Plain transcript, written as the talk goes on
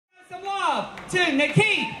up to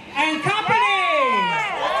Nekeith and company.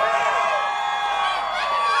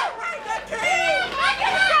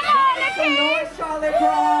 Some noise, Charlotte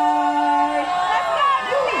Pride.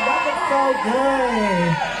 Y'all look so good.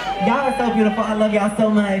 Y'all are so beautiful. I love y'all so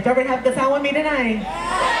much. Y'all ready to have a good time with me tonight?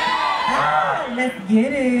 Ah, let's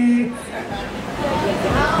get it.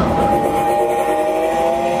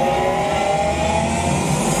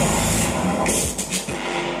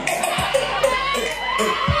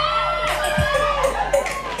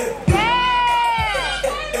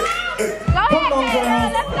 Come on,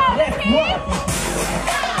 girls. Let's rock. Let's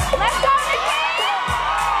go,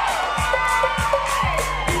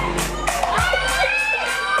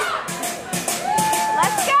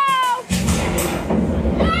 let's go.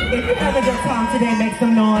 If you're having a good time today, make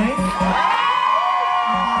some noise.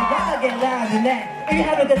 Y'all get louder than that. If you're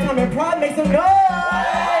having a good time in Pride, make some noise.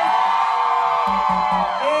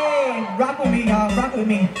 Hey, rock with me, y'all. Rock with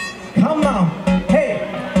me. Come on. Hey,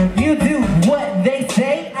 you do what they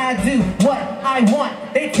say. I do what I want.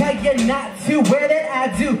 They tell you not to wear that. I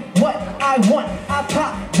do what I want. I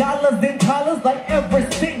pop dollars and collars like every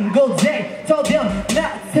single day. Told them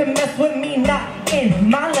not to mess with me, not in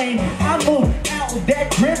my lane. I move out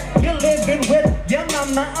that grip. You're living with your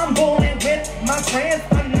mama. I'm rolling with my friends.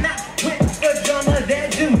 I'm not with the drama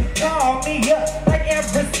that do call me up like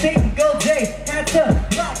every single day. Had to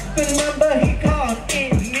block the number he called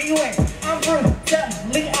anyway. I'm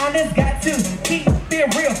brutally honest, got to keep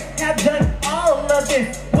it real. Have done all of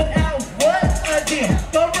this without what I did.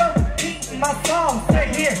 Don't repeat my song, say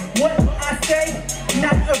here what I say.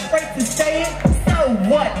 Not afraid to say it, so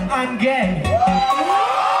what? I'm gay.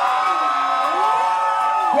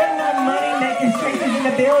 We're not money making strangers in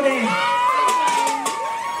the building.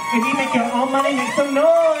 If you make your own money, make some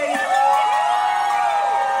noise.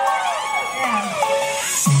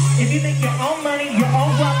 Yeah. If you make your own money, your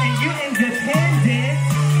own wealth, and you independent,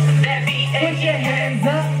 put your hands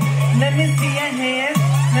up. Let me see your hands.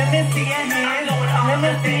 Let me see your hands. Let me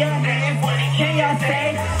see your hands. Can y'all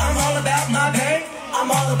say, I'm all about my bank?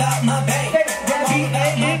 I'm all about my bank. That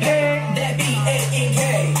B-A-N-K. That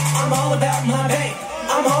B-A-N-K. I'm all about my bank.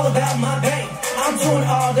 I'm all about my bank. I'm doing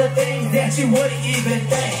all the things that you wouldn't even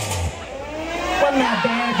think. Well, not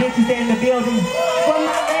bad bitches in the building. Well,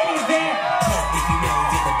 my ladies there. If you know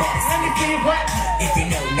you're the best. Let me see you clap. If you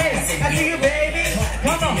know, hey, I see you, baby.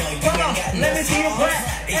 Come on, come on. Let me see you clap.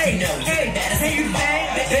 Hey, hey, can you bang?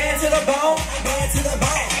 Band to the bone. Band to the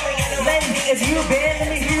bone. Ladies, if you bend, let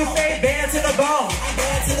me hear you say band to the bone.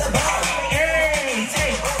 Band to the bone. Hey,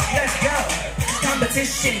 hey, let's go.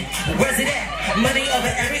 Competition, where's it at? Money over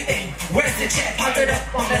everything. Where's the check? Popped it up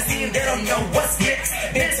on the scene, they don't know what's next.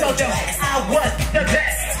 Been told you I was the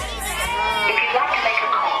best. If you'd like to make a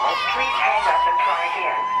call, please hang up and try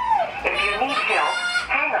again. If you need help,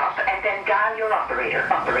 hang up and then dial your operator.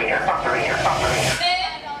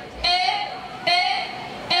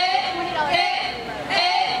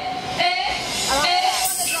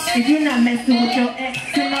 If you're not messing with your ex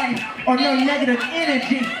tonight or no negative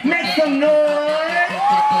energy, make some noise.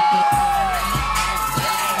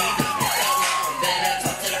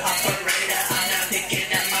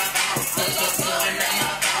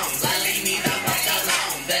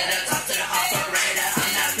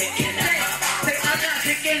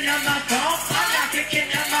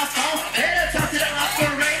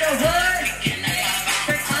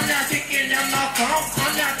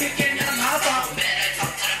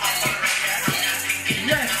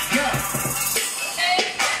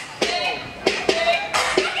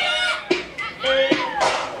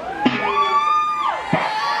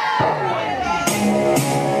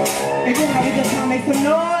 Make some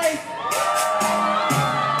noise.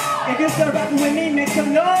 If you're still rocking with me, make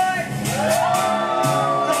some noise. I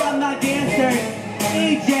got my dancer,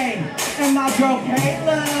 EJ, and my girl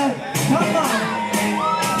Kayla. Come on.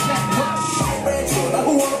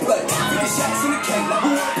 Who wanna play? 50 shots in the cake, now who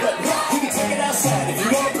wanna play? We can take it outside if you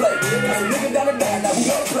wanna play. Cause a nigga down the band, now who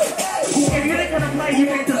wanna play? If you ain't gonna play, you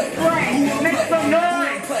need to play. Make some noise.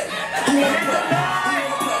 Make some noise.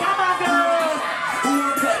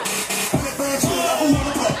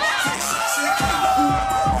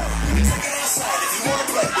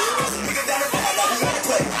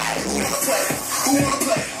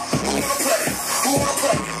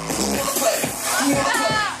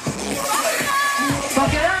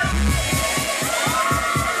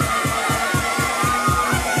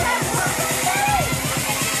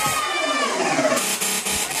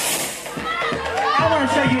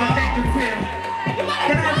 Show you a negative.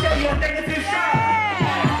 Can I show you a negative shot?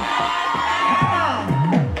 Come on.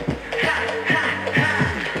 Ha, ha, ha.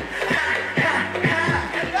 Ha, ha, ha.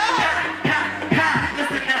 Ha, ha, ha.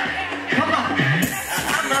 Listen up. Come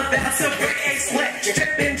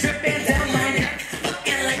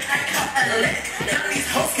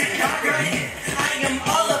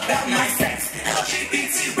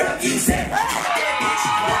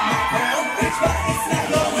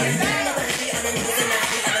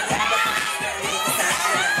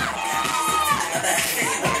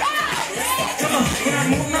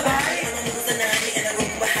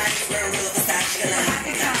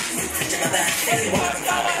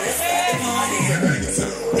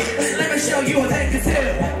Let me show you a thing to do.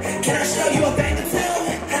 Can I show you a thing to do?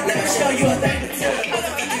 Let me show you a thing to do.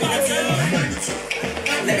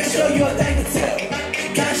 Let me show you a thing to do.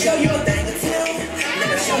 Can I show you a thing to do? Let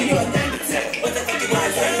me show you a thing to do. What the fuck you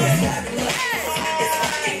want to do? It's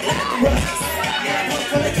fucking glamorous. Yeah, I look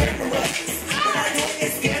for the camera. When I do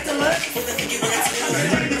it's scared to look. What the fuck you want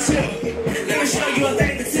to do? Let me show you a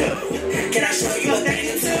thing to do. Can I show you a thing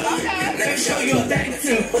to do? Let me show you a thing to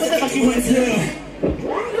do. What the fuck you want to do?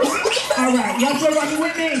 Alright, y'all still rocking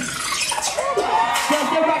with me? Y'all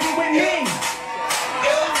still rocking with me?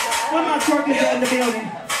 Where my twerkers at in the building?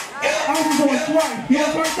 I was just going twerk. You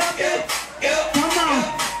want to twerk something? Come on.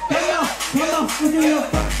 Come on. Come on. Let's do it.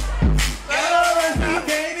 Let's see you,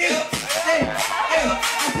 baby. Hey, hey.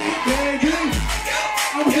 I see you, baby.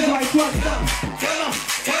 I was just like twerk stuff. Come on.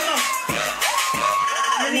 Come on.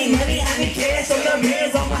 I need money. I need cash. So your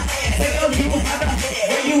hands on my ass. Hey, oh, you have a head.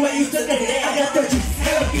 Where you at? You took the head. I got 30.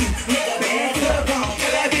 Nigga, man, you the wrong.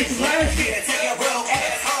 Tell that bitch learn shit. Take your broke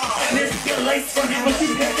ass home. Miss your lace from how much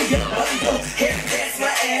you got to get bundle. Here, that's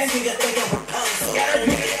my ass. Nigga, think I'm Rapunzel. Gotta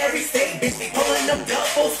do it every state. Bitch, be pulling them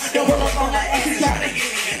doubles. Don't roll up on my ass and try to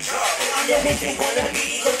get me in trouble. I'm the bitch they wanna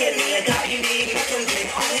be. Look at me and copy me. Make them get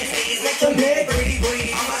on his knees. Make them big, pretty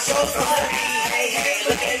breathe. On my shows from the beat. Hey, hey,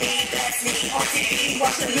 look at me. That's me on TV.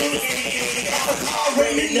 Watch the news. Have a car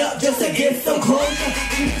ringing up just to get some closure.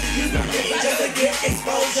 Just to get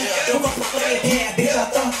exposure. Don't fuck with my hair, bitch. I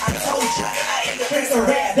thought I told ya. I am the prince of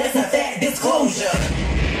rap. That's a fat disclosure.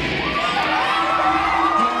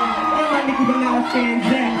 Where my Nicki Minaj fans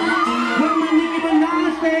at? Where my Nicki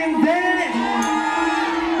Minaj fans at?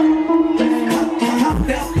 I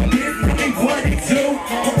felt this they wanted to.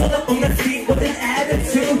 Pull up on the feet with an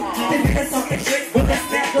attitude. They niggas talking shit with a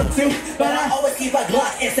snap or two. But I always keep a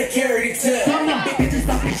Glock and security too. Big bitches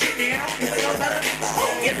talking shit now. Cause they don't better be the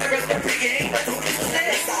home. Get her as the pregame. But don't get the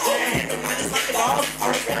sex. I just like the balls.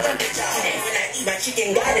 Or it's better bitch out. When I eat my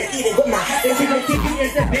chicken, gotta eat it with my hat. They think TV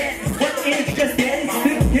is the best. What is just that?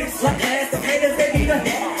 Big hips like ass. The haters, they need a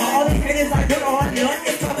net. All these haters I good on none.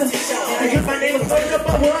 It's competition. Because my name is First Up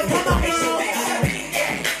on One. Come on, bitch.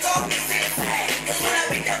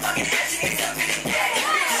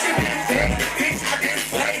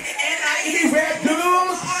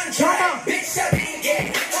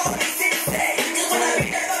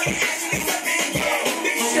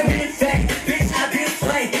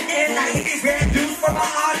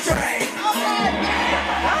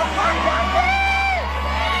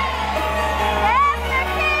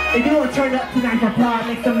 If you want to turn up tonight for pride,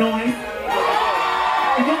 make some noise.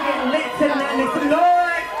 If you're getting lit tonight, make some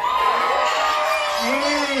noise.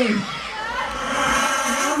 Hey.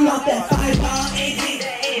 I'm off that 5-pound AD.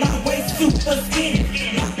 My waist super skinny.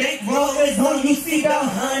 My bankroll is on you see the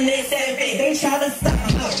 107. They try to stop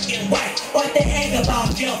looking white. What they hang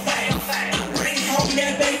about your face. I bring home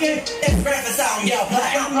that bacon. That's breakfast on your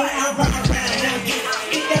plate. I'm running around and I'm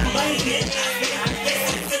getting that money.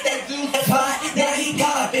 Now he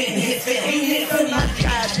got up in his film. He niggas my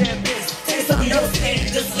goddamn bitch. Take some notes and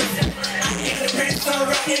just listen. I ain't the prince so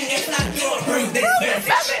rockin' if I do approve this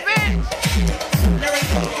message. There ain't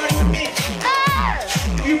no party with me.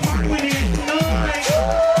 You party with me tonight.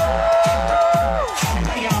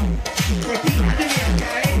 Hey y'all, repeat after me,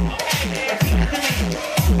 okay? Repeat after me.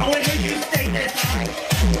 I wanna hear you say this, alright?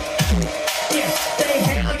 Yeah, say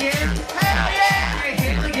hell yeah. Hell yeah. Say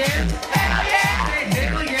hell yeah. Hell yeah.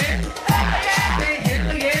 Say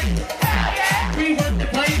hell yeah. We run the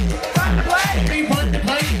place. Run the place. We run the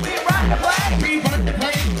place. We run the place. We run the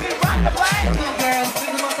place. We run the place. Come on, girls.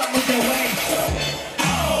 Think about something with your way.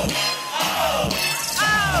 Oh, oh,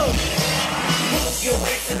 oh. Move your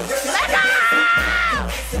way to the rhythm. Let's go.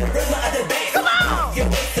 To the rhythm of the bass. Come on. Your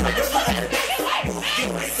way to the rhythm of the bass. Move your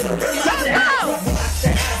way to the rhythm of the bass. Rock the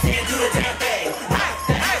house and do the damn thing. Rock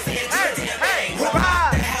the house and do the damn thing. Rock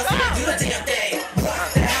the house and do the damn thing. Rock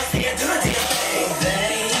the house and do the damn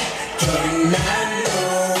thing. Cannot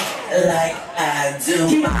move like I do.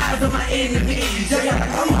 Keep my eyes on my enemies. Just gotta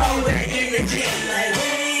come home with energy. Like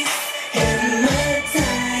waist,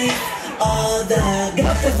 hypnotize all the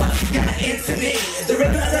guts that got into me. The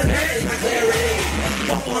rhythm of the night is my clarity.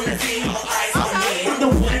 Up on the team, all eyes on me. I'm the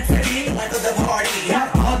one to be the life of the party.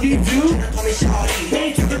 Not all these dudes, call me shawty.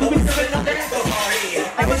 They ain't tripping, but we sipping up that for party.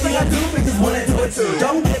 Everything I do, bitches wanna do it too.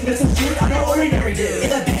 Don't get misunderstood, I'm no ordinary dude.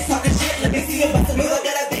 If a bitch talking shit, let me see you bust a move. I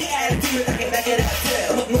got a big attitude, I can back it up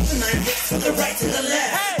too. turn hips from the right to the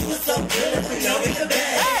left. You was so good, you know it's the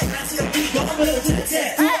best. I see the beat, go a little to the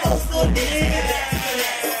test. Old school dance.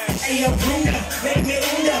 Hey, yo, Bruno, make me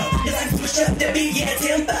uno. Cause I push up the beat, yeah,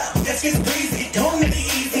 tempo. That's just breezy, don't make it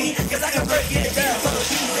easy. Cause I can break it down for the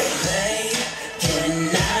cheesy. They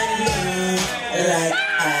cannot move like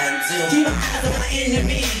I do. Keep my eyes on my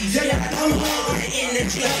enemies. Yeah, I'm hard with the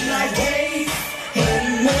energy. I'm like, hey,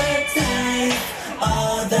 hypnotize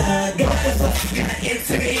all the guys got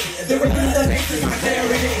into me. The rhythm of the bass is my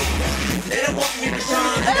clarity. They don't want me to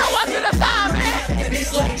shine. They don't want me to shine, man. A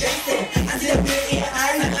bitch like Jason. I see a bit in your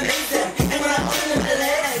eyes, I'm amazing. And when I open my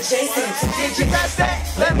legs, Jason, did you catch that?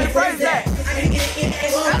 Let me phrase that. I can get in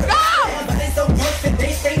and let's go. Everybody's so perfect,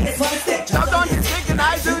 they think it's perfect. Jump on your stick and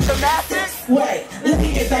I do gymnastics. Wait, let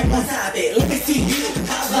me get back on topic. Let me see you.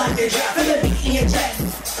 I'll lock and drop. Feel the beat in your chest.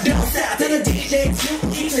 Don't stop. Tell the DJ to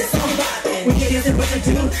keep this song poppin'. We can answer what to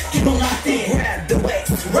do. Keep on locked in. Grab the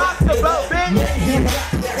waist. Rock the boat, bitch. Let him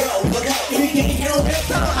rock that road. Look out. If you can't handle it,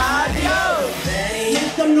 so adios.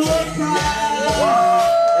 Make some noise,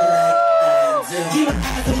 keep my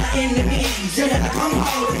eyes on my enemies. Yeah, I'm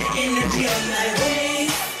hard with the energy on my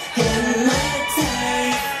waist.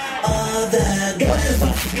 Hypnotize all the guys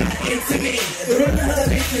got into me. The rhythm of the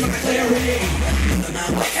bass is my clarity.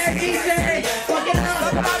 Hey, EJ, fuck it up.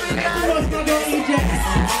 Who wants to go, EJ?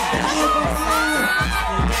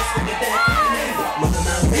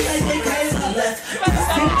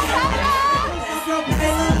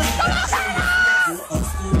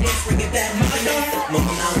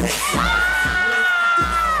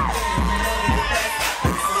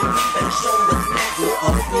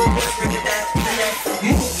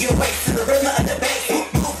 Move your waist to the rhythm of the bass.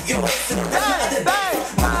 Move your waist to the rhythm of the bass.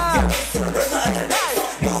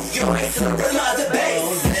 Move your waist to the rhythm of the bass.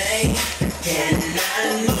 They cannot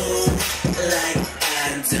move like I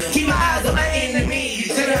do. Keep my eyes on my enemies.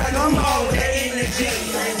 So that I'm all with that energy.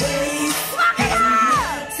 My waist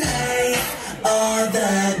hypnotize all the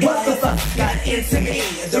what the fuck got into me.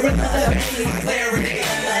 The rhythm of the bass is my clarity.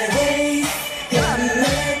 My waist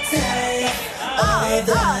hypnotize all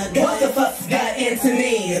the what the fuck got into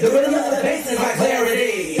me. The rhythm of the bass is my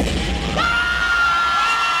clarity.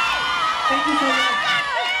 Thank you so much.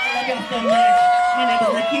 I love y'all so much. My name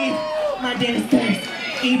is Nekeith. My dad is Terrence.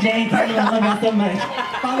 EJ and Carly, I love y'all so much.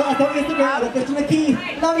 Follow us on Instagram, official Nekeith.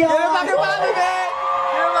 Love y'all. Get him like a Bobby, man.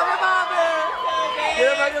 Get him like a Bobby. Get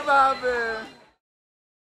him like a Bobby.